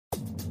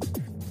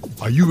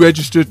Are you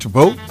registered to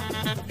vote?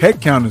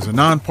 Headcount is a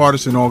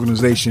nonpartisan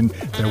organization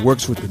that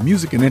works with the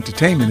music and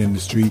entertainment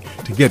industry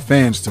to get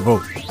fans to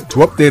vote. To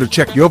update or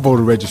check your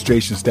voter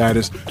registration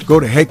status, go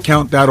to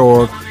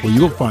headcount.org where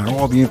you'll find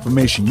all the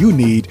information you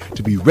need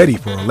to be ready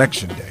for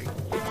Election Day.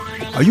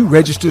 Are you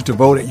registered to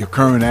vote at your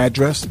current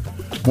address?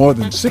 More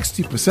than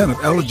 60%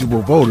 of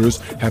eligible voters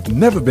have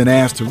never been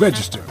asked to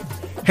register.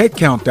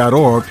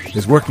 Headcount.org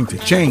is working to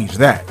change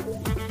that.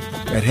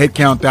 At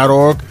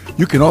headcount.org,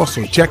 you can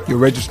also check your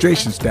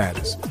registration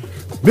status.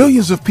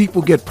 Millions of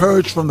people get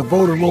purged from the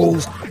voter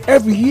rolls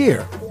every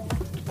year.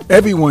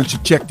 Everyone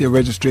should check their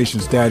registration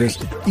status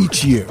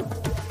each year.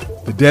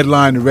 The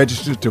deadline to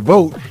register to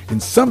vote in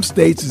some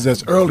states is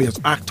as early as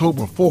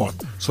October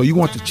 4th, so you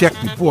want to check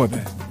before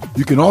then.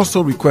 You can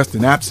also request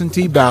an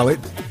absentee ballot,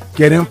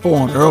 get info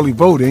on early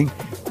voting,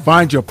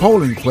 find your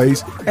polling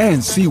place,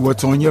 and see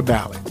what's on your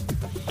ballot.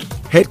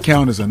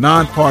 Headcount is a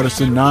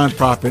nonpartisan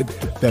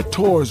nonprofit that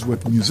tours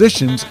with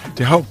musicians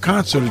to help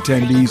concert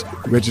attendees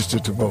register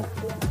to vote.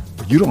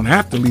 But you don't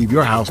have to leave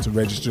your house to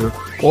register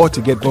or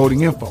to get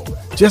voting info.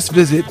 Just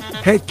visit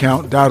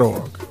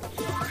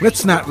headcount.org.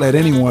 Let's not let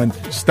anyone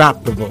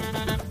stop the vote.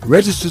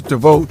 Register to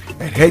vote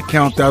at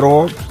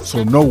headcount.org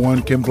so no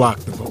one can block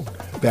the vote.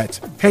 That's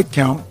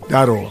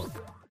headcount.org.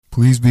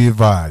 Please be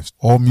advised,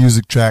 all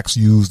music tracks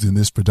used in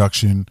this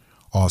production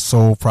are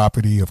sole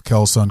property of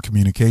Kelsun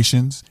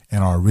Communications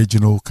and are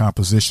original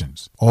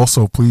compositions.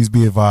 Also, please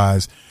be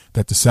advised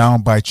that the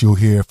sound bite you'll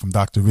hear from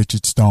Dr.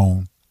 Richard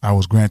Stone, I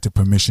was granted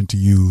permission to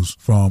use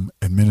from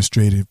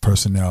administrative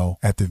personnel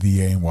at the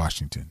VA in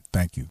Washington.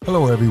 Thank you.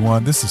 Hello,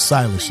 everyone. This is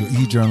Silas, your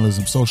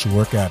e-journalism social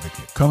work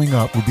advocate. Coming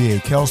up will be a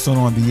Kelsun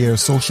on the Air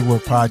social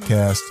work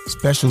podcast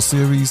special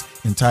series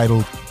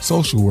entitled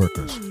Social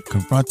Workers,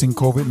 Confronting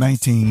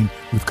COVID-19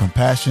 with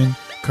Compassion,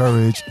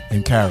 Courage,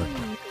 and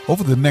Character.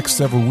 Over the next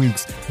several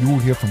weeks, you will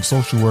hear from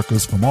social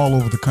workers from all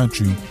over the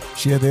country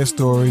share their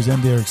stories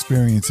and their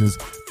experiences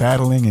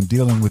battling and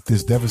dealing with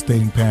this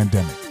devastating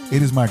pandemic.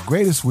 It is my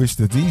greatest wish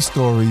that these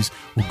stories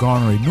will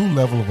garner a new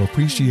level of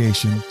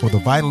appreciation for the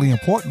vitally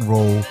important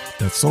role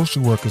that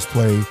social workers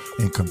play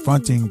in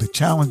confronting the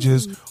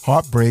challenges,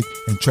 heartbreak,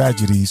 and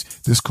tragedies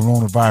this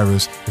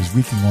coronavirus is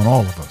wreaking on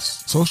all of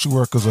us. Social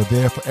workers are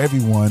there for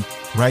everyone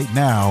right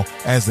now,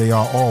 as they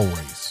are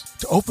always.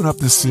 To open up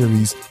this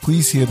series,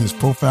 please hear this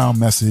profound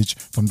message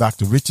from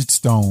Dr. Richard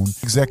Stone,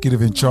 executive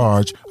in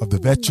charge of the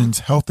Veterans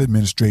Health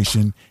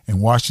Administration in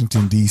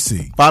Washington,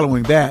 D.C.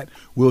 Following that,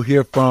 we'll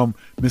hear from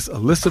Ms.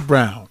 Elisa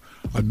Brown,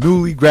 a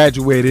newly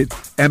graduated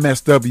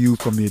MSW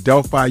from the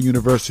Adelphi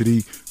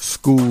University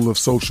School of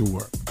Social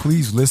Work.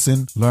 Please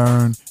listen,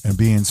 learn, and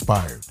be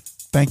inspired.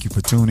 Thank you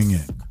for tuning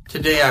in.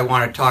 Today I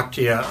want to talk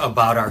to you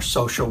about our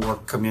social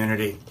work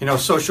community. You know,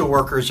 social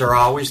workers are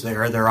always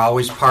there. They're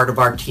always part of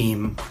our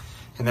team.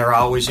 And they're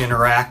always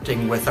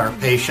interacting with our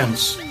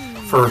patients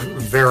for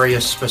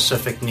various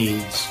specific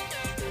needs.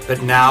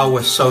 But now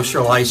with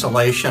social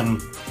isolation,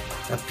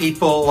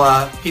 people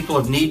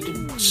have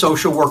needed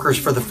social workers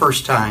for the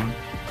first time.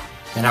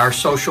 And our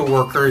social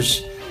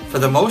workers, for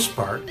the most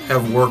part,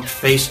 have worked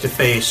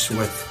face-to-face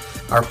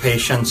with our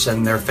patients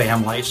and their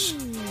families.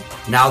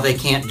 Now they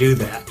can't do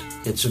that.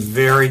 It's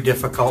very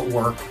difficult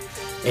work,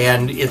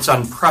 and it's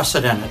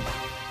unprecedented,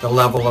 the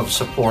level of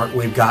support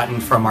we've gotten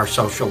from our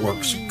social work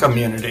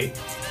community.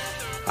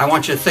 I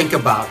want you to think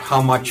about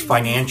how much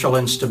financial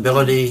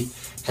instability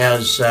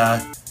has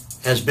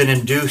been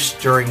induced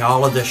during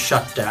all of this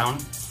shutdown.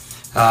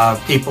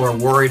 People are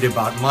worried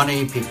about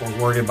money, people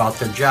are worried about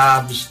their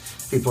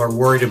jobs, people are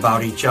worried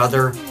about each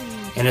other,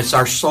 and it's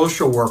our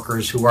social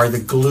workers who are the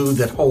glue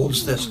that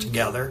holds this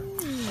together.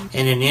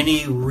 And in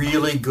any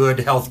really good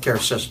healthcare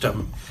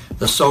system,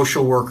 the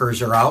social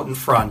workers are out in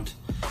front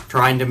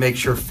trying to make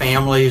sure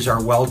families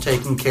are well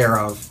taken care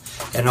of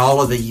and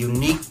all of the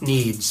unique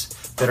needs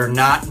that are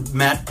not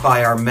met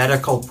by our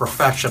medical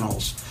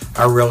professionals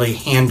are really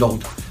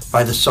handled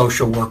by the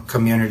social work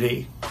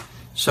community.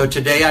 So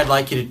today I'd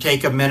like you to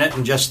take a minute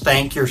and just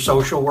thank your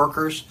social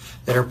workers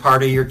that are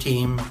part of your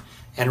team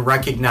and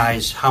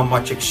recognize how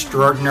much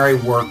extraordinary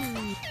work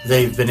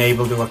they've been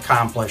able to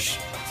accomplish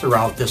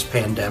throughout this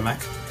pandemic.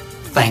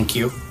 Thank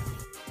you.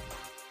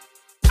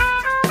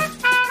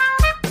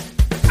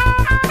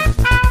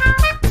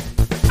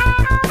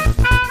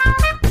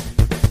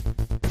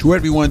 To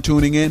everyone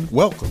tuning in,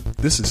 welcome.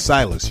 This is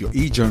Silas, your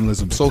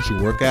e-journalism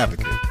social work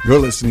advocate. You're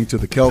listening to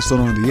the Kelsun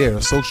on the Air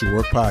Social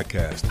Work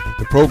Podcast,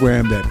 the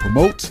program that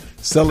promotes,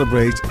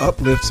 celebrates,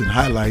 uplifts, and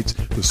highlights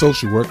the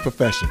social work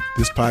profession.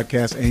 This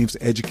podcast aims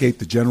to educate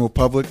the general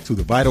public to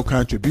the vital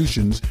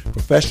contributions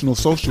professional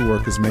social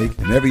workers make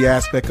in every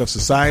aspect of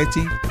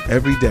society,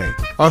 every day.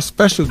 Our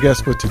special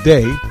guest for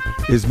today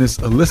is Miss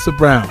Elisa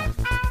Brown,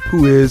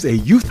 who is a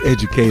youth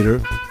educator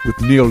with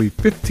nearly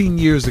 15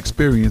 years'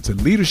 experience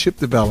in leadership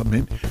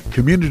development,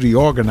 community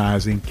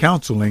organizing,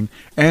 counseling,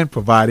 and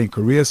providing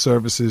career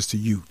services to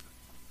youth.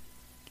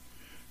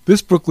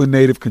 This Brooklyn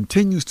native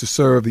continues to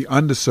serve the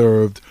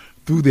underserved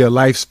through their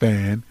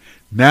lifespan,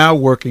 now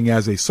working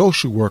as a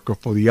social worker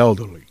for the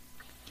elderly.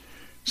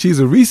 She's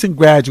a recent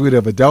graduate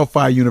of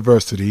Adelphi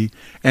University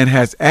and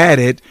has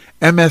added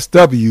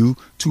MSW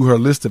to her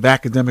list of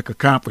academic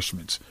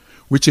accomplishments,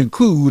 which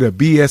include a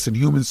BS in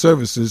Human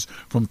Services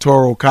from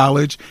Touro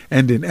College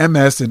and an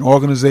MS in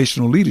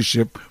Organizational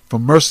Leadership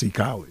from Mercy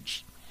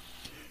College.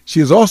 She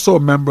is also a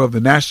member of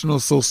the National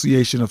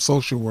Association of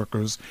Social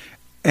Workers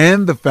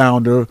and the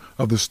founder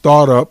of the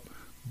startup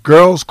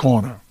Girls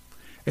Corner,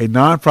 a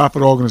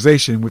nonprofit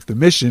organization with the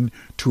mission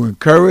to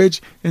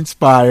encourage,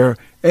 inspire,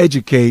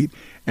 educate,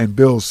 and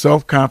build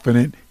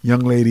self-confident young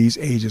ladies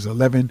ages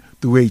 11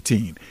 through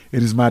 18.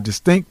 It is my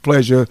distinct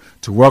pleasure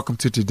to welcome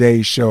to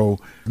today's show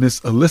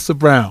Miss Elisa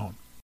Brown.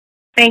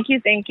 Thank you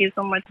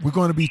so much. We're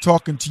going to be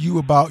talking to you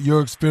about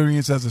your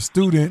experience as a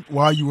student.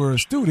 While you were a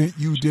student,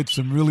 you did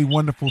some really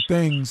wonderful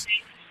things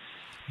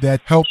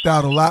that helped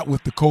out a lot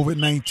with the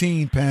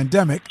COVID-19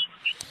 pandemic.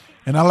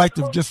 And I'd like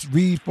to just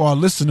read for our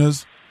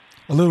listeners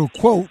a little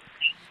quote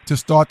to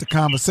start the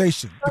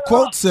conversation. The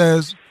quote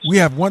says, "We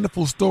have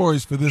wonderful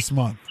stories for this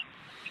month.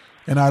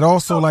 And I'd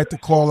also like to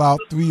call out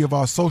 3 of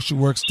our social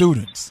work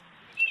students.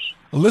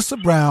 Elisa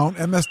Brown,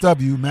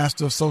 MSW,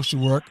 Master of Social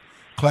Work,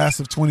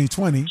 class of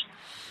 2020,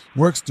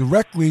 works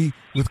directly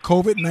with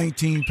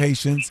COVID-19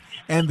 patients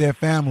and their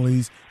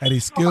families at a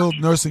skilled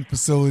nursing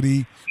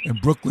facility in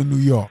Brooklyn, New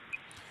York.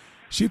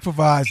 She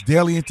provides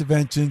daily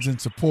interventions and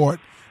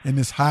support in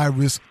this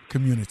high-risk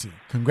community."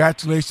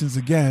 Congratulations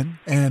again.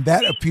 And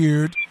that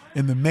appeared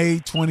in the May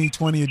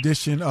 2020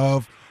 edition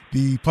of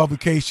the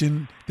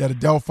publication that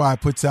Adelphi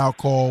puts out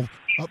called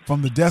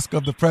From the Desk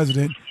of the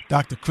President,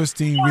 Dr.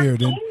 Christine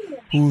Reardon,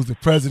 who's the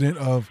president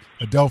of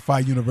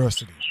Adelphi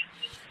University.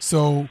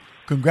 So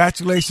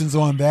congratulations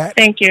on that.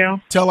 Thank you.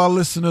 Tell our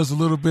listeners a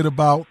little bit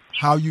about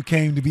how you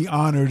came to be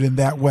honored in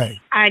that way.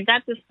 I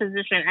got this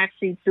position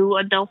actually through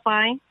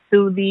Adelphi,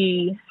 through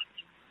the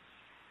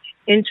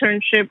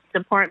internship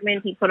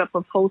department. He put up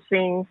a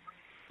posting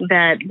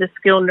that the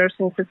skilled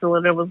nursing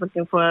facility was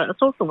looking for a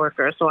social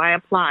worker, so I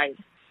applied.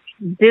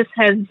 This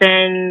has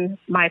been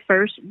my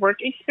first work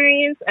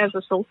experience as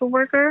a social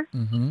worker.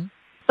 Mm-hmm.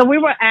 So we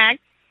were asked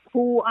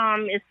who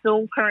is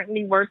still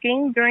currently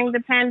working during the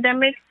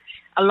pandemic.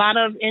 A lot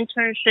of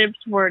internships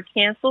were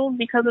canceled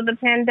because of the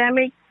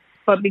pandemic,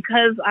 but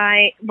because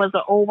I was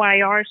an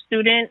OYR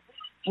student,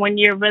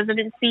 1-year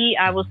residency,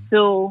 I was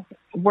still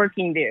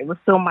working there. It was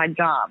still my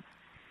job.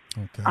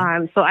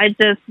 Okay. So I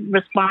just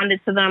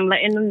responded to them,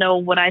 letting them know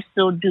what I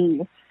still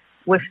do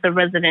with the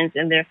residents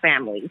and their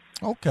families.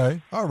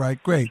 Okay. All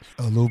right. Great.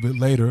 A little bit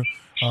later,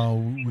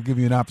 we'll give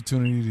you an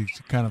opportunity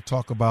to kind of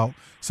talk about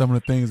some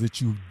of the things that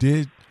you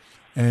did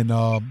and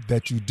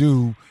that you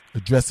do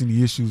addressing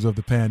the issues of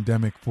the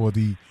pandemic for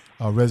the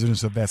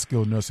residents of that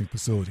skilled nursing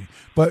facility.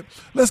 But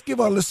let's give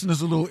our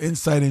listeners a little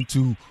insight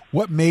into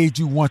what made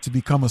you want to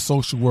become a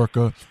social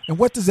worker, and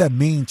what does that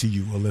mean to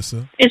you,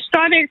 Elisa? It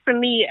started for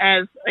me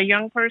as a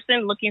young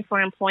person looking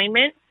for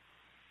employment.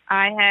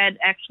 I had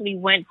actually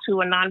went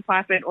to a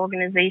nonprofit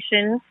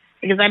organization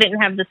because I didn't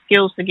have the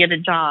skills to get a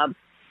job.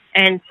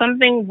 And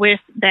something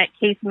with that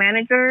case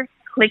manager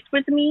clicked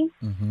with me.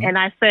 Mm-hmm. And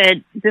I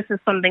said, this is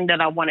something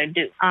that I want to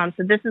do.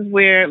 So this is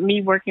where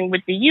me working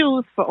with the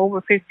youth for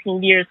over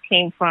 15 years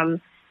came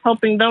from,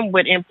 helping them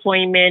with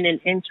employment and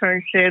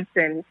internships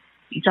and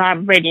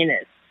job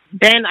readiness.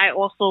 Then I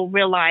also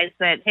realized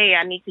that, hey,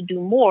 I need to do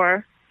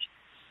more.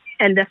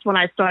 And that's when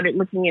I started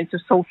looking into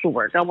social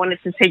work. I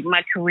wanted to take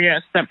my career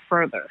a step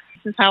further.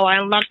 This is how I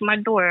unlocked my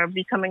door of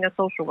becoming a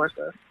social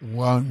worker.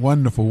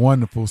 Wonderful,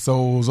 wonderful.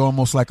 So it was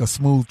almost like a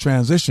smooth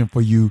transition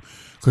for you,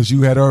 because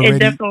you had already... It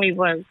definitely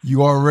was.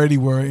 You already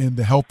were in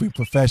the helping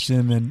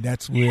profession, and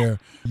that's where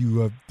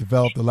you have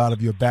developed a lot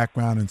of your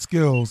background and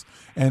skills.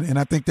 And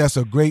I think that's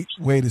a great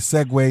way to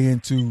segue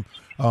into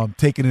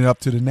taking it up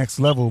to the next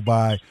level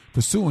by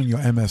pursuing your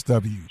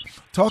MSW.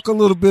 Talk a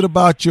little bit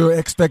about your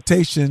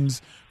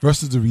expectations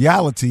versus the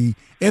reality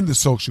in the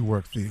social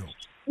work field.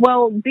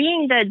 Well,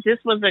 being that this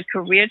was a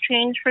career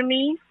change for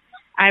me,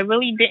 I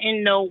really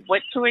didn't know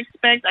what to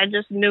expect. I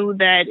just knew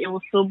that it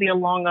would still be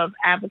along of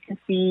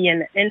advocacy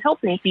and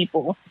helping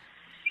people.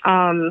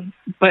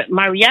 But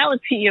my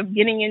reality of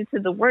getting into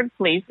the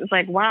workplace is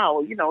like,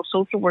 wow,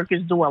 social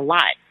workers do a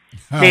lot.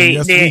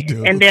 Yes, we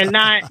do. And they're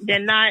not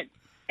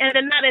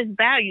as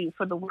valued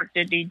for the work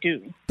that they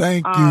do.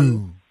 Thank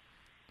you.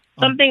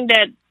 Something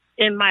that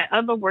in my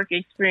other work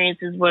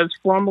experiences was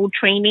formal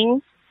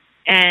training,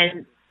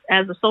 and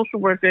as a social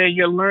worker,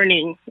 you're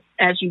learning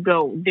as you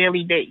go, day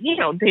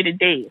to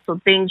day. So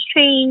things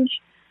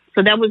change.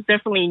 So that was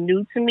definitely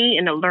new to me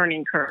and a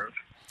learning curve.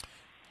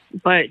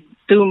 But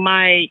through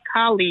my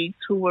colleagues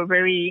who were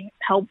very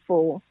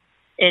helpful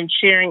in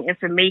sharing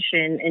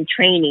information and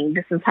training,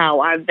 this is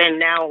how I've been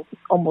now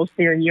almost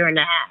there a year and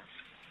a half.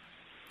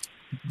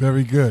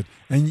 Very good.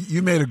 And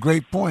you made a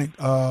great point.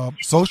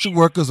 Social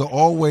workers are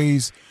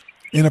always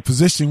in a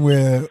position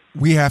where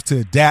we have to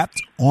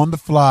adapt on the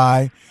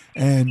fly,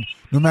 and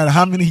no matter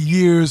how many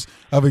years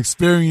of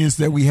experience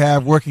that we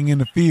have working in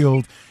the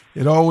field,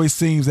 it always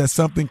seems that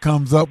something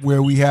comes up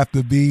where we have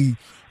to be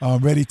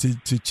ready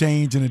to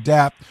change and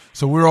adapt.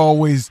 So we're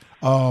always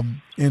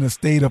in a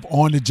state of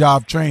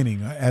on-the-job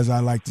training, as I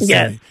like to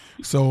say.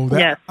 So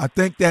I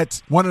think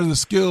that's one of the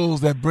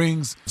skills that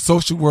brings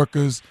social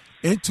workers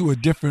into a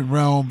different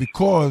realm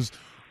because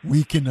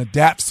we can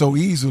adapt so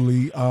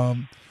easily.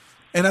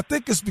 And I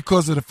think it's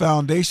because of the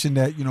foundation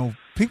that,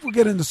 people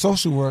get into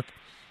social work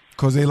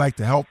because they like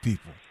to help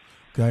people.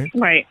 Okay.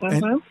 Right.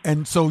 Mm-hmm.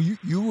 And so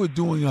you were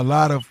doing a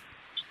lot of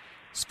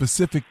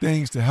specific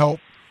things to help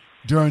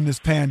during this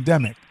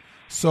pandemic.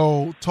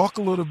 So talk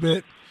a little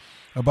bit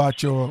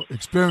about your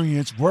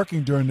experience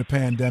working during the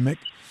pandemic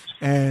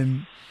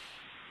and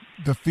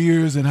the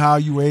fears and how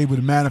you were able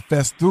to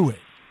manifest through it.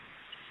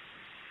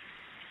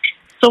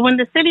 So when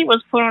the city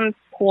was put on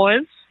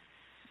pause,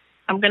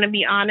 I'm going to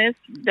be honest,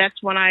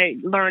 that's when I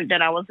learned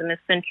that I was an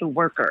essential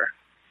worker.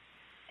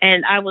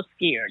 And I was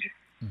scared.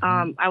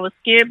 Mm-hmm. I was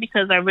scared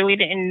because I really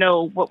didn't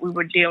know what we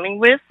were dealing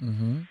with.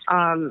 Mm-hmm.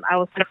 I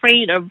was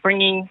afraid of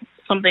bringing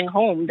something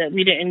home that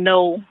we didn't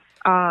know.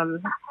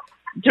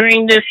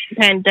 During this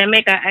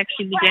pandemic, I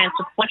actually began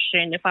to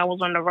question if I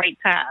was on the right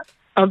path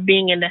of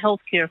being in the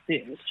healthcare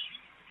field.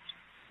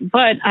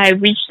 But I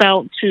reached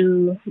out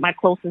to my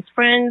closest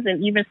friends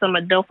and even some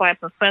Adelphi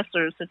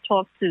professors to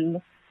talk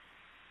to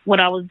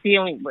what I was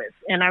dealing with.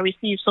 And I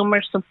received so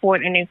much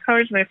support and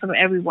encouragement from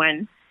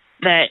everyone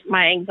that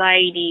my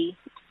anxiety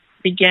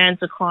began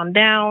to calm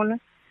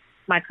down.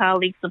 My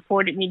colleagues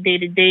supported me day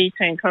to day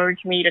to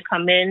encourage me to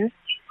come in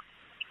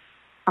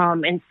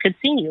and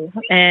continue.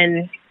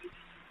 And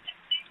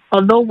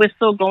although we're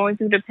still going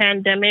through the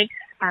pandemic,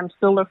 I'm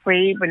still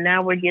afraid, but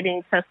now we're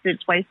getting tested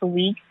twice a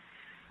week.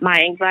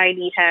 My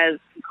anxiety has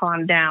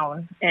calmed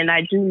down, and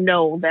I do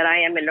know that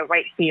I am in the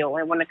right field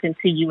and want to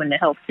continue in the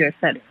healthcare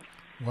setting.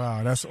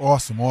 Wow, that's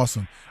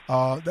awesome.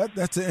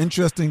 That's an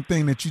interesting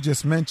thing that you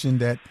just mentioned,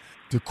 that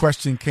the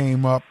question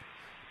came up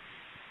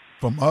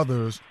from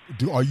others.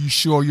 Are you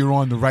sure you're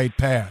on the right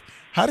path?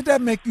 How did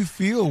that make you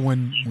feel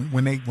when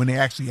they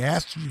actually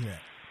asked you that?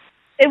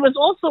 It was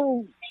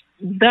also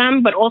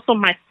them, but also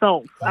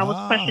myself. I was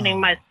questioning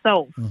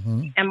myself.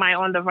 Mm-hmm. Am I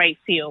on the right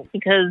field?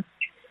 Because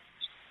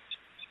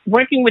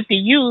working with the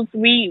youth,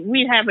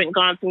 we haven't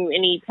gone through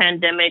any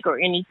pandemic or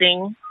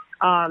anything.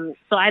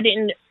 So I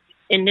didn't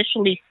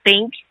initially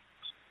think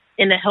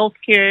in a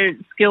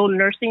healthcare skilled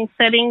nursing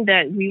setting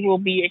that we will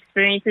be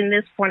experiencing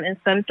this front and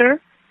center.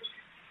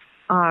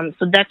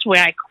 So that's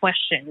where I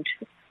questioned,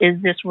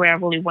 is this where I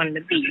really wanted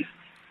to be?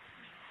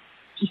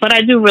 But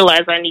I do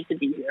realize I need to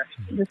be here.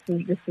 This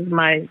is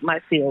my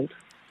field.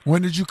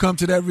 When did you come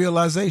to that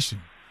realization?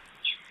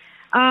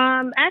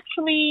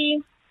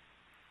 Actually,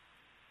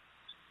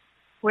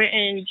 we're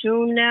in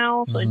June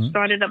now, so It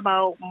started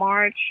about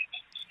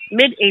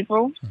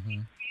mid-April,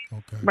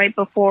 right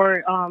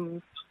before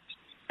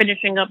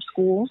finishing up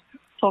school.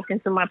 Talking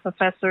to my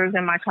professors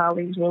and my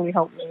colleagues really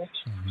helped me.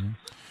 Mm-hmm.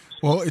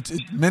 Well, it's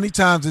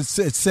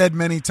said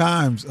many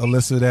times,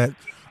 Elisa, that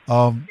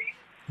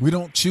we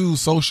don't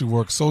choose social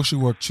work. Social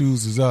work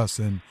chooses us,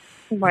 and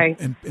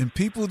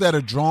people that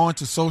are drawn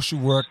to social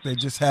work, they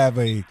just have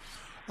a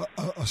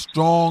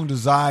strong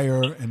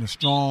desire and a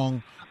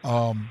strong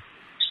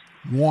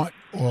want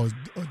or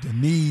the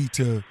need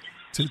to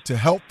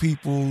help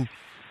people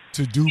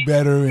to do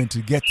better and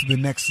to get to the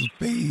next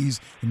phase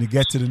and to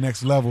get to the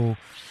next level.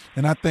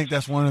 And I think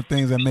that's one of the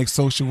things that makes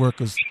social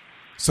workers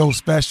so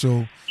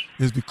special,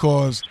 is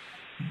because,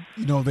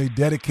 they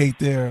dedicate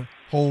their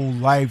whole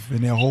life and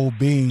their whole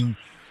being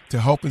to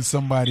helping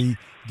somebody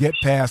get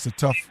past a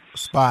tough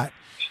spot.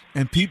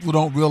 And people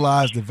don't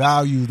realize the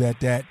value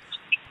that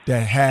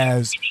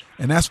has.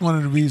 And that's one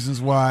of the reasons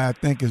why I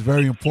think it's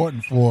very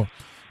important for,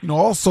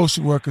 all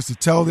social workers to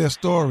tell their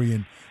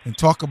story and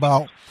talk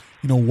about,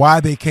 why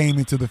they came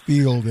into the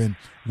field and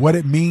what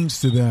it means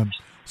to them,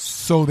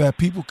 so that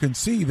people can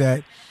see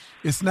that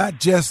it's not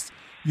just,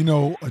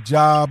 a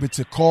job, it's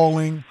a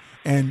calling.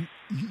 And,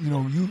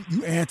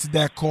 you answered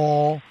that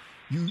call.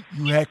 You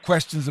had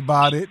questions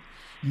about it.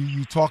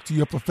 You talked to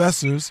your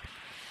professors,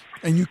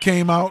 and you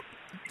came out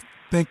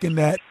thinking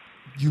that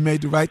you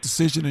made the right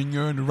decision and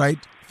you're in the right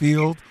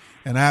field.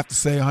 And I have to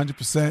say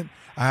 100%,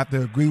 I have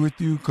to agree with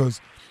you,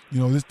 because,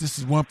 this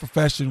is one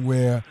profession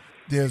where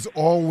there's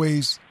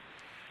always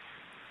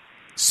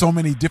so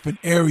many different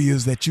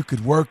areas that you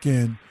could work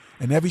in.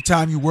 And every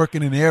time you work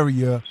in an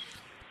area,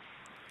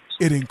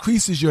 it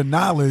increases your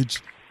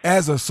knowledge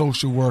as a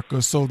social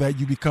worker, so that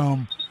you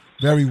become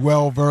very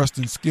well versed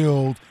and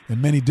skilled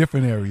in many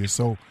different areas.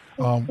 So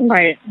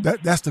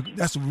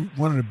that's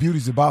one of the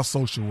beauties about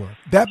social work.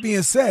 That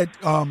being said,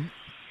 can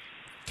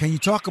you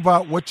talk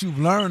about what you've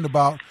learned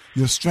about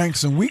your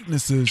strengths and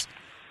weaknesses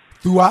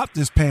throughout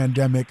this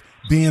pandemic,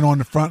 being on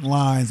the front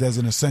lines as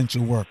an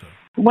essential worker?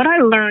 What I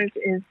learned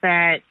is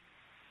that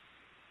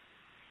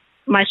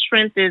my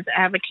strength is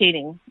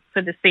advocating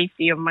for the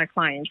safety of my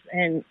clients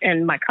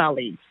and my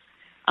colleagues.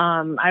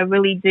 I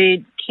really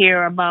did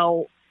care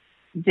about,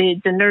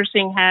 did the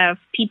nursing have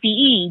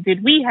PPE?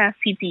 Did we have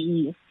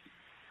PPE?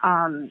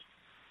 And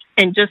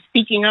just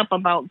speaking up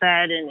about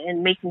that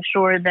and making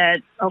sure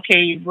that,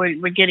 okay,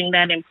 we're getting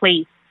that in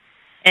place,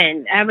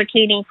 and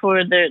advocating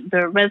for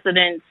the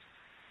residents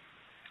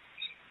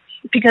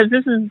because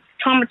this is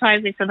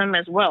traumatizing for them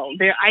as well.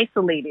 They're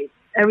isolated.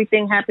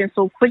 Everything happened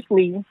so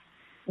quickly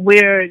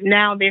where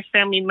now their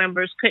family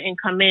members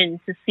couldn't come in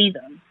to see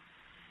them.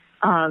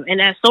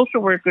 And as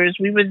social workers,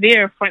 we were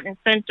there front and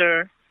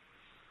center,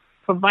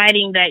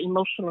 providing that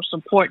emotional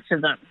support to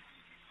them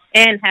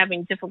and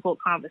having difficult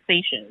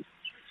conversations.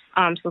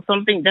 So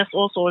something that's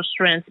also a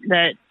strength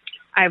that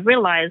I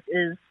realized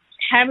is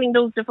having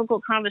those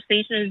difficult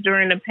conversations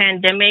during the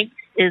pandemic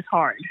is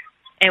hard.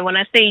 And when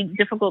I say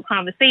difficult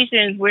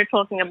conversations, we're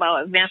talking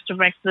about advanced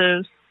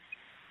directives,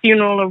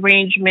 funeral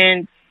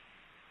arrangements,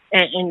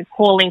 and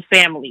calling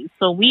families.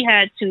 So we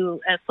had to,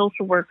 as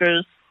social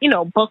workers,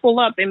 buckle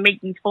up and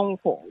make these phone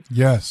calls.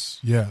 Yes.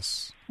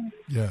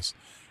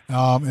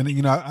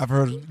 And, I've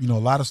heard, a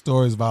lot of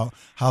stories about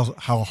how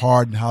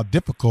hard and how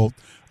difficult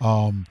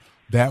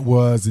that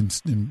was. And,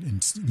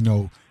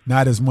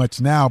 not as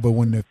much now, but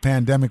when the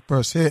pandemic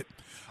first hit,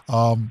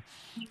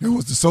 it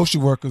was the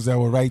social workers that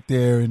were right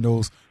there in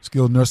those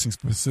skilled nursing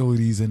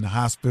facilities and the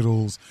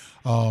hospitals,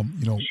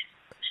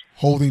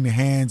 holding the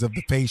hands of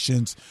the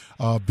patients,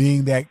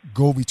 being that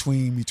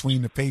go-between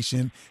between the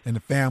patient and the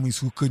families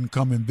who couldn't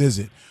come and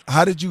visit.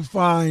 How did you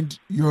find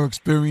your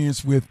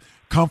experience with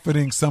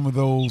comforting some of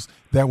those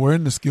that were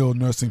in the skilled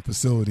nursing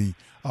facility?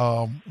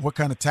 What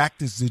kind of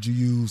tactics did you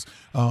use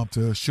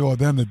to assure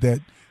them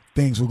that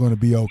things were going to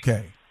be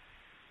okay?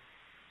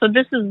 So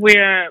this is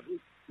where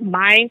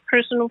my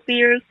personal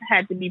fears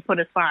had to be put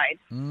aside.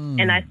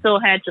 And I still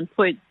had to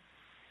put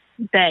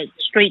that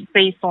straight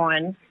face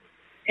on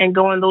and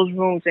go in those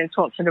rooms and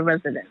talk to the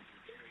residents.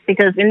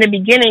 Because in the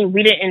beginning,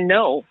 we didn't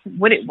know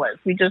what it was.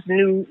 We just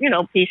knew,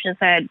 patients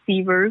had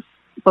fevers,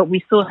 but we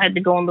still had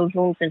to go in those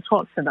rooms and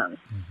talk to them.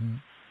 Mm-hmm.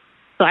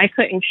 So I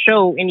couldn't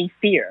show any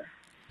fear.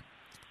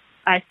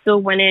 I still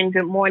went in,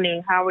 good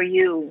morning, how are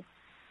you?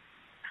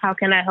 How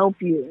can I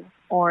help you?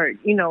 Or, do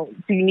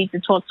you need to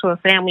talk to a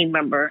family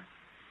member?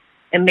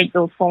 And make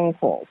those phone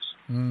calls.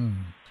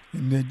 And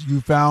then you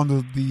found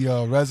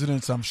the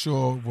residents, I'm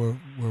sure, were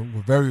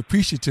very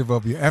appreciative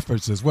of your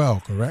efforts as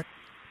well, correct?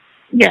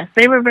 Yes,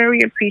 they were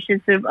very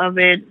appreciative of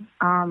it.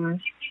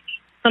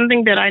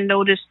 Something that I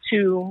noticed,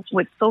 too,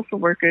 with social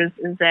workers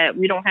is that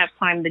we don't have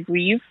time to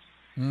grieve.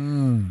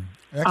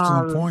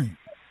 Excellent point.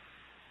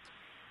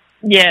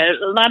 Yeah,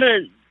 a lot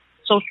of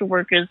social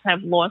workers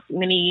have lost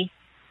many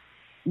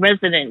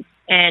residents,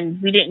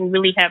 and we didn't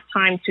really have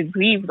time to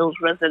grieve those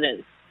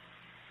residents.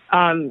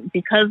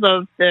 Because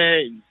of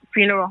the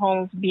funeral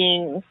homes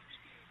being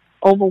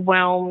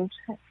overwhelmed,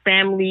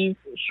 families,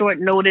 short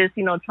notice,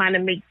 trying to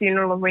make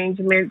funeral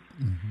arrangements.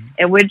 Mm-hmm.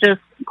 And we're just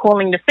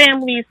calling the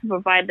families to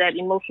provide that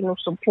emotional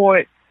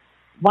support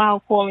while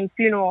calling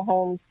funeral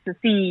homes to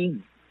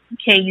see,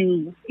 can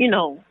you,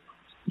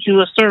 do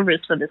a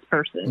service for this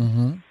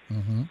person.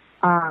 Mm-hmm.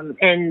 Mm-hmm.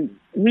 And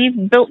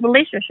we've built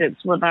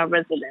relationships with our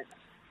residents.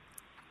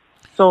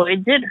 So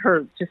it did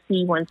hurt to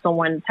see when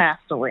someone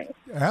passed away.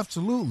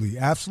 Absolutely.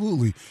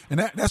 And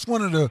that's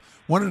one of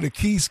the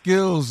key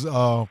skills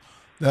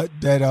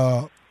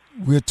that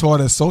we're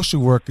taught as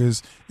social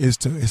workers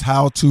is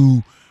how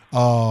to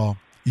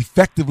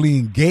effectively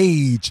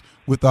engage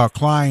with our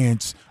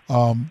clients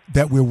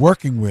that we're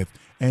working with.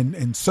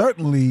 And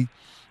certainly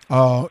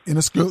in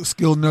a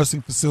skilled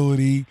nursing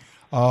facility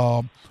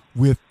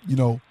with,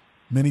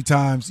 many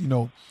times,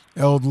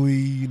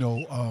 elderly,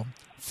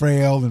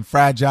 frail and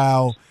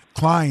fragile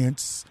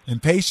clients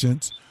and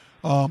patients,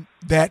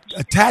 that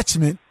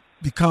attachment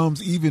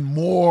becomes even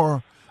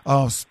more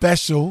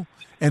special,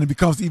 and it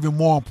becomes even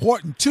more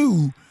important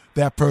to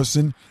that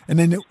person. And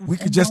then we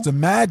could just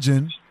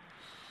imagine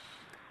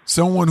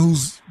someone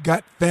who's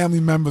got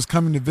family members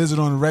coming to visit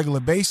on a regular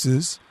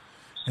basis,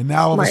 and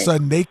now all of a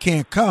sudden they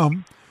can't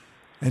come,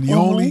 and the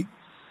only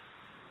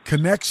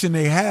connection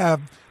they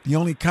have, the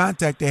only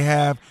contact they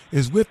have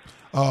is with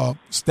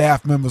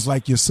staff members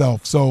like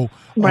yourself. So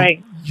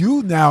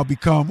you now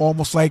become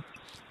almost like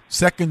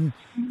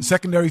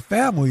secondary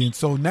family. And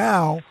so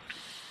now,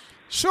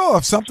 sure,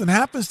 if something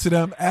happens to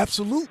them,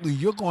 absolutely,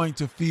 you're going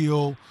to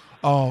feel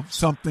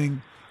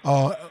something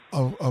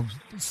of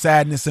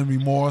sadness and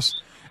remorse.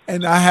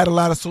 And I had a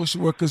lot of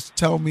social workers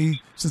tell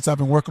me, since I've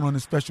been working on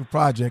this special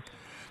project,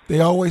 they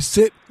always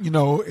sit,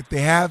 if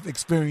they have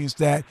experienced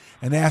that,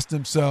 and ask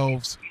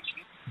themselves,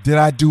 did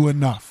I do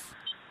enough?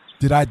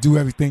 Did I do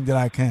everything that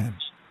I can?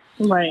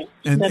 Right.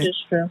 That is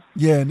true.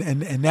 Yeah.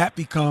 And that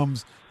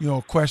becomes,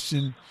 a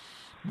question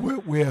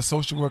where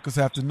social workers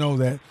have to know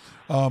that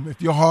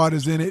if your heart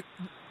is in it,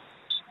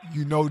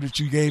 that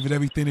you gave it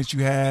everything that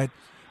you had.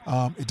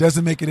 It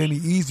doesn't make it any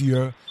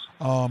easier.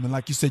 And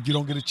like you said, you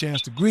don't get a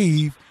chance to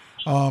grieve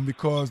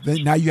because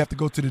then now you have to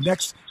go to the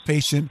next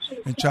patient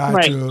and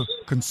try to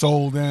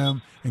console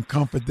them and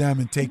comfort them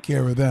and take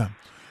care of them.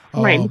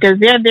 Because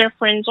they're their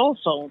friends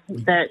also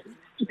that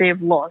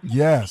they've lost.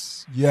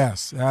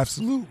 Yes,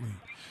 absolutely.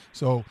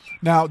 So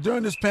now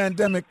during this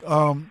pandemic,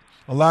 a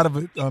lot of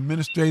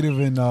administrative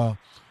and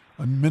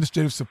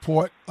administrative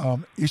support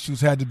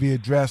issues had to be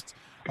addressed,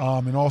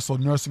 and also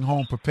nursing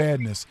home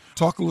preparedness.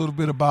 Talk a little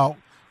bit about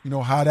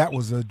how that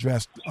was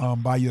addressed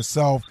by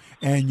yourself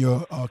and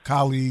your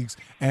colleagues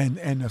and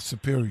the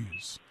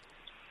superiors.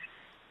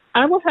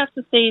 I would have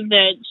to say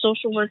that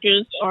social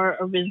workers are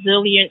a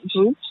resilient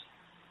group.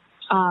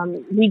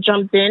 We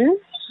jumped in.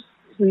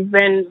 We've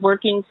been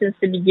working since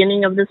the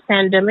beginning of this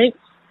pandemic,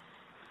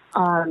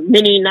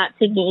 many not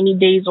taking any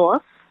days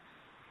off.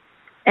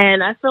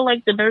 And I feel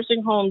like the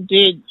nursing home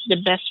did the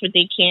best what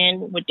they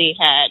can, what they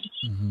had.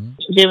 Mm-hmm.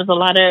 There was a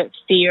lot of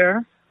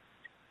fear,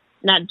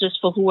 not just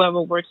for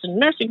whoever works in the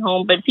nursing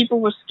home, but people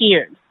were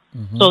scared.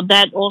 Mm-hmm. So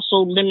that also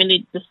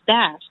limited the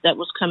staff that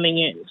was coming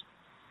in.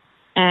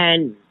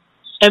 And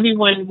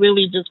everyone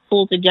really just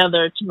pulled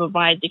together to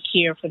provide the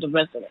care for the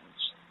residents.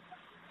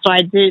 So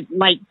I did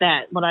like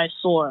that, what I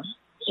saw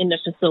in the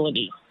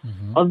facility.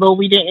 Mm-hmm. Although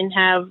we didn't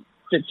have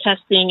the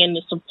testing and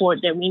the support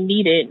that we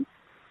needed,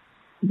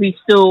 we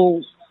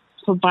still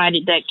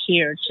provided that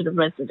care to the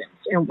residents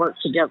and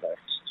worked together.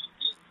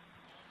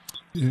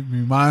 It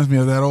reminds me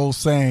of that old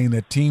saying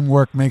that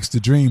teamwork makes the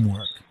dream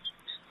work.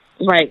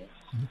 Right.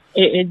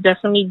 It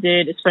definitely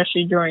did,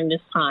 especially during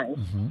this time.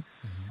 Mm-hmm.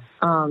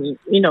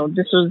 Mm-hmm.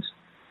 This was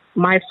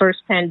my first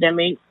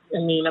pandemic. I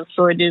mean, I'm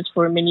sure it is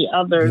for many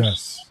others.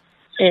 Yes.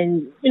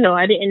 And,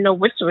 I didn't know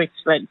what to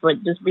expect,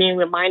 but just being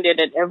reminded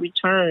at every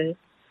turn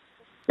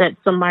that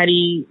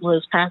somebody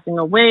was passing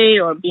away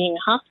or being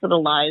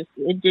hospitalized,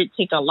 it did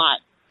take a lot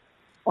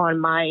on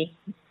my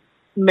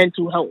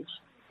mental health.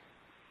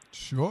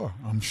 Sure,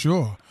 I'm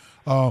sure.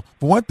 But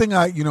one thing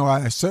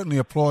I certainly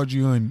applaud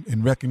you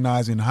in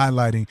recognizing and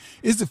highlighting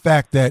is the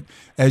fact that,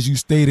 as you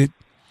stated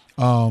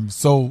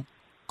so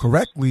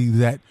correctly,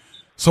 that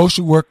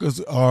social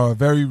workers are a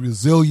very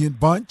resilient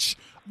bunch.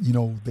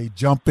 They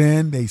jump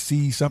in, they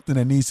see something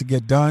that needs to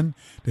get done,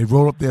 they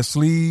roll up their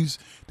sleeves,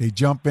 they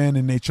jump in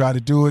and they try to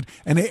do it.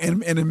 And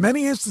in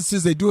many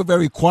instances, they do it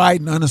very quiet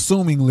and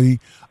unassumingly,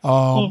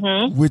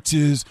 which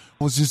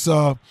was just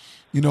going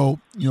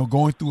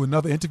through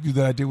another interview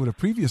that I did with a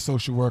previous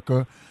social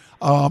worker.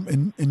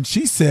 And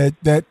she said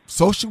that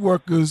social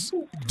workers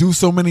do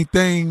so many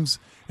things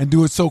and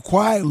do it so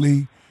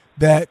quietly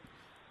that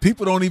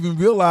people don't even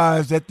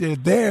realize that they're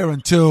there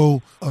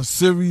until a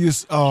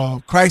serious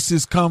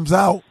crisis comes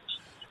out.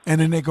 And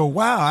then they go,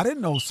 wow, I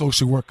didn't know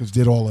social workers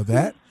did all of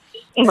that.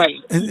 Right.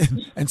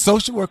 And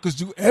social workers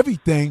do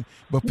everything,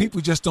 but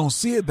people just don't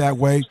see it that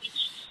way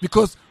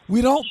because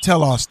we don't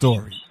tell our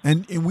story.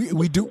 And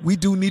we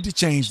do need to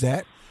change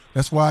that.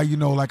 That's why,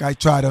 like I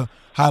try to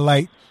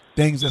highlight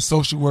things that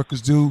social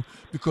workers do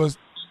because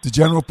the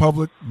general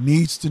public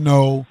needs to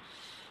know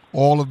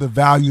all of the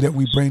value that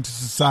we bring to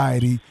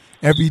society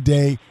every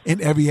day in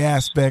every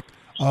aspect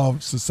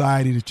of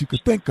society that you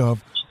could think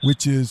of,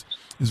 which is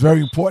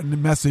very important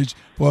message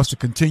for us to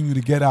continue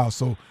to get out.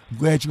 So I'm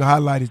glad you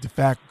highlighted the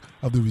fact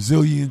of the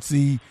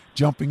resiliency,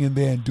 jumping in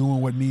there and doing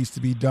what needs to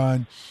be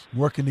done,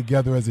 working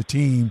together as a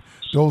team.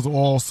 Those are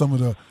all some of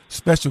the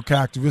special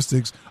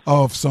characteristics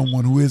of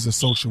someone who is a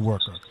social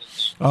worker.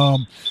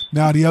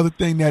 Now, the other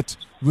thing that's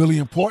really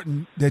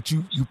important that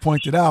you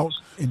pointed out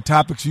in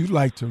topics you'd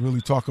like to really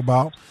talk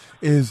about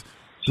is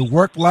the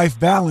work-life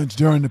balance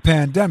during the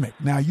pandemic.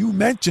 Now, you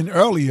mentioned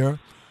earlier,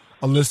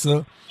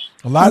 Elisa,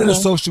 a lot of the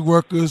social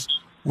workers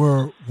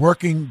were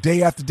working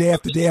day after day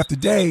after day after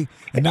day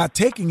and not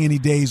taking any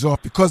days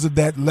off because of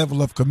that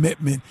level of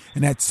commitment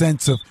and that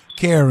sense of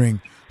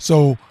caring.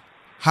 So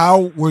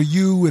how were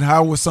you and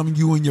how were some of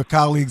you and your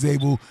colleagues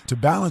able to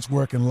balance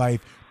work and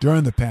life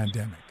during the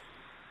pandemic?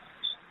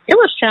 It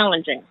was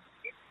challenging.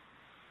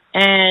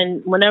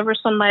 And whenever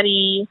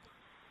somebody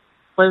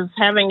was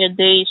having a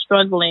day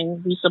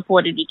struggling, we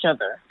supported each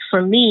other.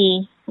 For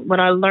me,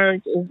 what I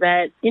learned is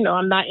that,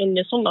 I'm not in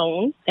this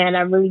alone, and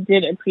I really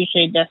did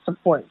appreciate that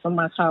support from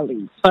my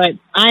colleagues. But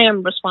I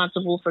am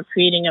responsible for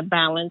creating a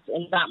balance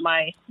and not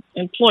my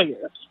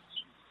employer.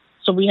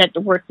 So we had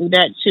to work through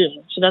that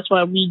too. So that's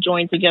why we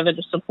joined together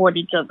to support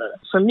each other.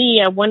 For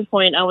me, at one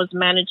point, I was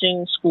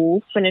managing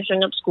school,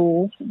 finishing up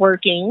school,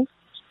 working,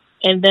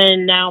 and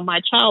then now my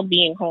child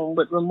being home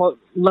with remote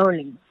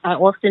learning. I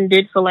often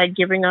did feel like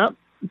giving up,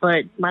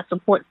 but my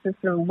support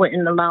system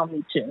wouldn't allow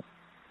me to.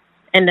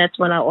 And that's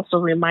when I also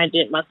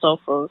reminded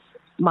myself of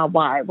my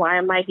why. Why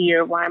am I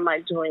here? Why am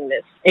I doing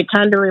this? It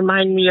kind of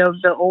reminded me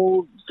of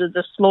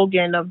the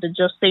slogan of the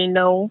just say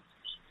no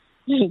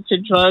to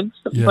drugs.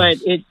 Yes. But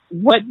it's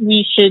what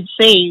we should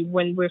say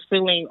when we're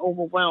feeling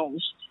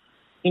overwhelmed.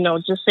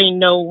 Just say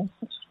no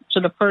to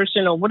the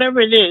person or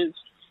whatever it is.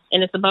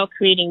 And it's about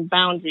creating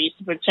boundaries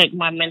to protect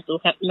my mental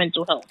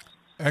health.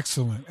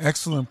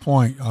 Excellent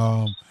point.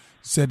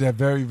 Said that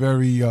very,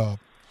 very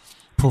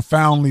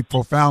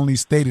profoundly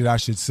stated, I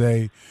should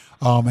say.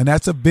 And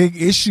that's a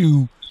big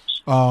issue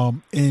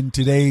in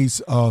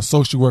today's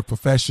social work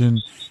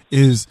profession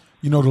is,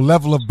 the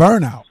level of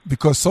burnout,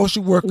 because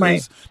social workers,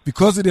 right,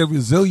 because of their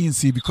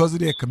resiliency, because of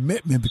their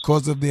commitment,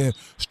 because of their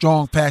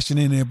strong passion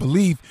and their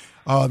belief,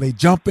 they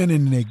jump in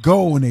and they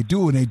go and they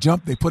do and they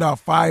jump, they put out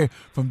fire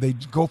they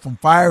go from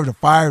fire to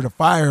fire to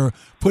fire,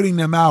 putting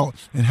them out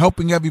and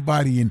helping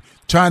everybody and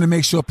trying to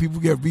make sure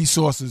people get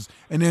resources.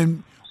 And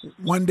then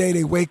one day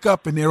they wake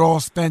up and they're all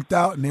spent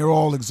out and they're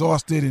all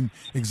exhausted and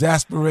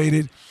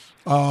exasperated,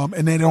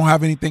 and they don't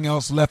have anything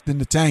else left in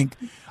the tank.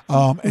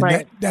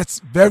 And that's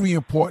very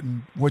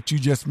important. What you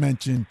just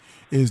mentioned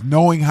is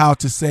knowing how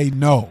to say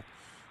no,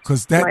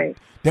 because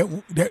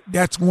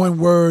that's one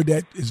word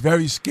that is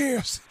very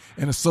scarce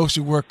in a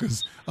social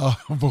worker's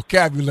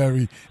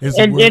vocabulary.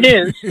 It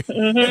is.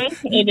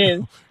 Mm-hmm. It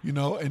is.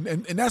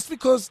 And that's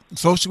because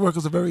social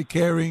workers are very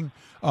caring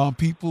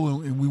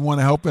people, and we want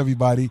to help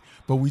everybody,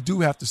 but we do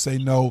have to say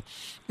no.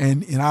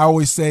 And I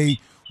always say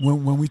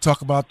when we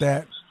talk about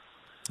that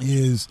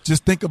is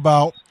just think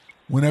about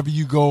whenever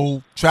you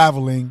go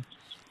traveling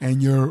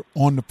and you're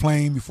on the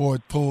plane before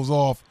it pulls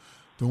off,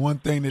 the one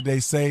thing that they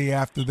say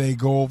after they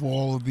go over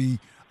all of the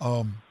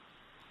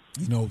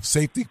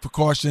safety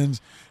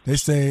precautions, they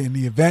say in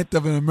the event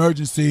of an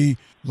emergency,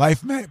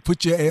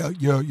 put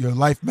your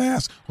life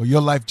mask or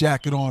your life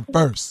jacket on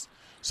first.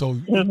 So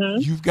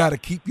you've got to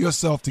keep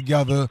yourself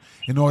together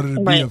in order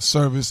to be of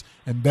service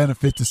and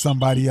benefit to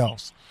somebody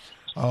else.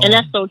 And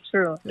that's so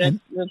true. That's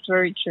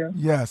very true.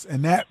 Yes,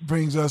 and that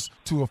brings us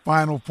to a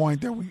final point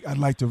that I'd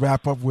like to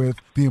wrap up with: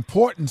 the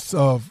importance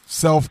of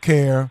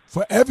self-care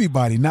for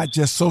everybody, not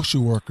just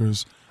social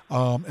workers.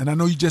 And I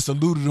know you just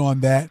alluded on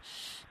that,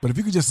 but if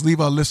you could just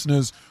leave our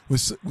listeners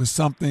with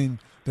something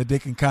that they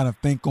can kind of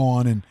think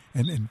on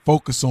and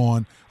focus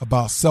on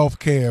about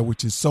self-care,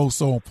 which is so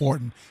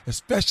important,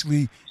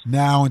 especially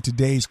now in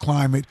today's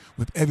climate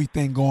with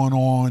everything going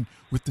on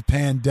with the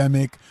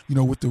pandemic,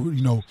 with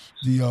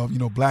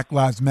the Black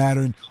Lives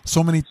Matter and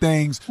so many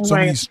things, so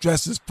many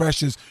stresses,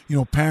 pressures,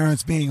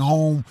 parents being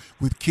home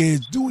with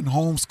kids, doing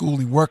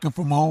homeschooling, working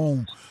from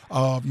home,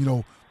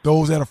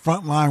 those that are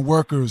frontline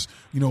workers,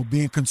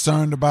 being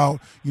concerned about,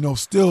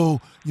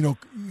 still,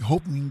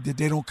 hoping that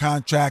they don't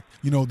contract,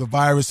 the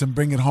virus and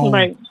bring it home.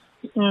 Right.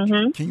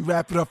 Mm-hmm. Can you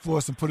wrap it up for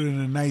us and put it in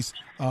a nice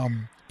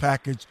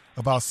package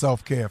about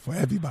self-care for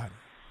everybody?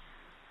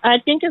 I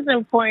think it's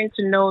important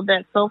to know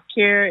that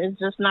self-care is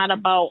just not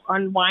about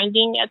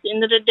unwinding at the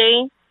end of the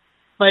day,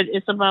 but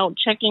it's about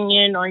checking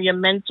in on your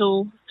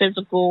mental,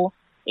 physical,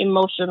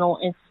 emotional,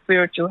 and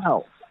spiritual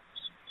health.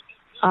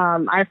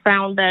 I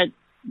found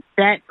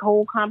that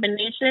whole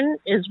combination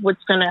is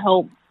what's going to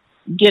help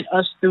get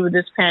us through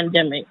this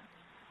pandemic,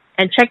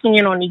 and checking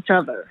in on each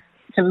other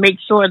to make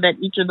sure that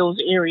each of those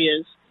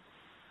areas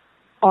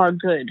are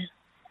good.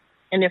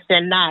 And if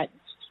they're not,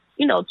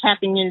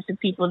 tapping into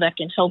people that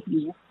can help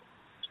you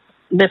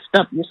lift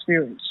up your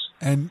spirits.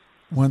 And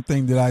one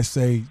thing that I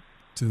say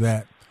to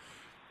that,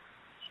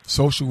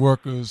 social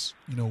workers,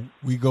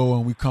 we go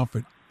and we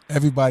comfort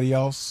everybody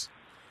else,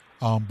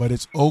 but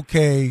it's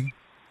okay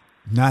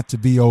not to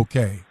be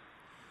okay.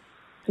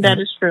 That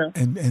is true.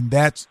 And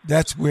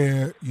that's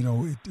where,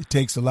 it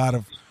takes a lot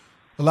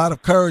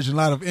of courage and a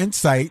lot of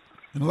insight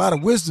and a lot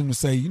of wisdom to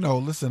say,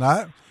 listen,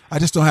 I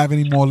just don't have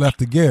any more left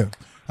to give.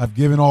 I've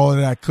given all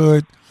that I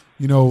could,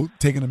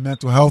 taking a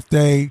mental health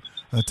day,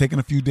 taking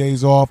a few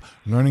days off,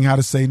 learning how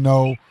to say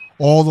no.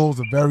 All those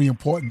are very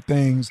important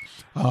things.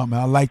 And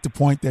I like the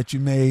point that you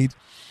made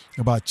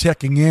about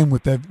checking in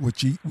with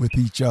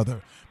each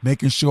other,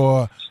 making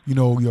sure,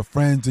 your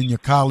friends and your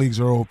colleagues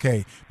are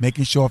okay,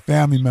 making sure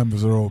family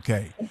members are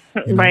okay.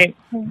 Right.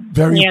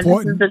 Very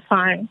important. This is the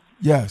time.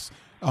 Yes.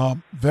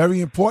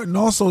 Very important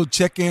also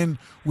check in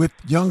with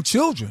young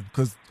children,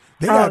 because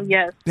they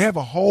have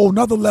a whole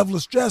nother level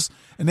of stress,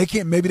 and they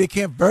can't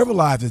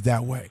verbalize it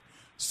that way.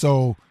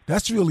 So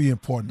that's really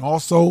important.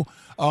 Also,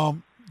 the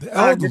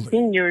elderly. The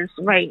seniors,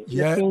 right.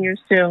 Yeah. The seniors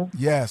too.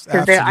 Yes,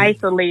 because absolutely. they're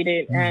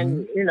isolated,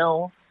 and,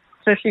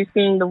 especially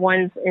seeing the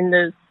ones in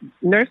the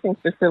nursing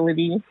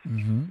facility,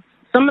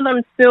 some of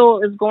them still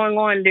is going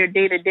on their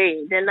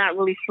day-to-day. They're not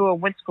really sure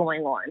what's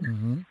going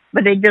on,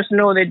 but they just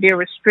know that they're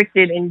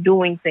restricted in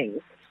doing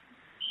things.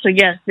 So,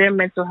 yes, their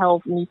mental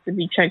health needs to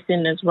be checked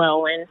in as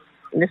well, and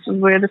this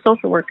is where the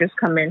social workers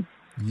come in.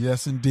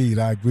 Yes, indeed.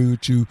 I agree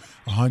with you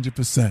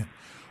 100%.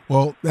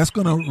 Well, that's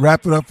going to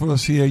wrap it up for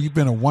us here. You've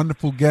been a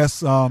wonderful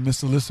guest,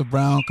 Miss Elisa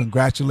Brown.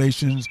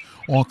 Congratulations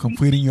on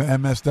completing your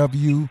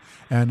MSW.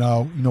 And,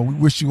 we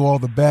wish you all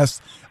the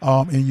best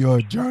in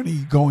your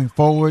journey going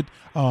forward.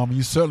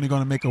 You're certainly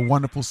going to make a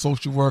wonderful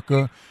social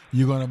worker.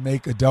 You're going to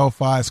make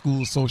Adelphi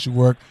School of Social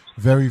Work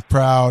very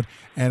proud.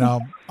 And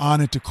I'm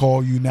honored to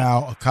call you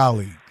now a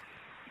colleague.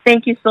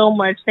 Thank you so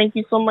much. Thank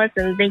you so much.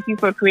 And thank you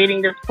for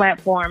creating this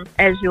platform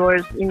as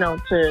yours,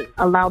 to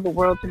allow the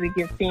world to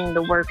begin seeing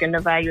the work and the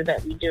value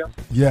that we do.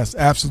 Yes,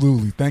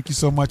 absolutely. Thank you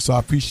so much. So I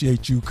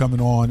appreciate you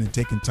coming on and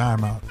taking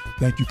time out.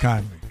 Thank you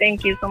kindly.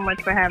 Thank you so much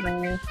for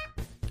having me.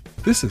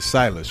 This is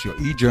Silas, your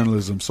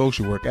e-journalism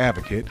social work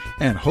advocate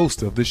and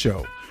host of the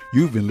show.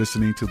 You've been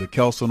listening to the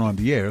Kelson on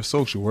the Air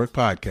Social Work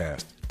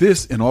Podcast.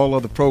 This and all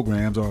other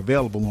programs are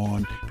available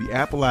on the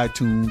Apple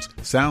iTunes,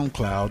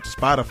 SoundCloud,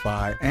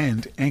 Spotify,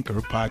 and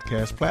Anchor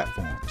podcast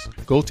platforms.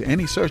 Go to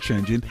any search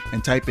engine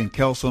and type in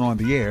Kelson on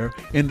the Air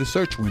in the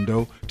search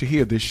window to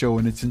hear this show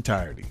in its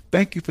entirety.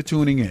 Thank you for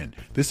tuning in.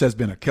 This has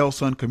been a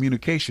Kelson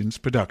Communications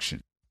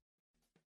production.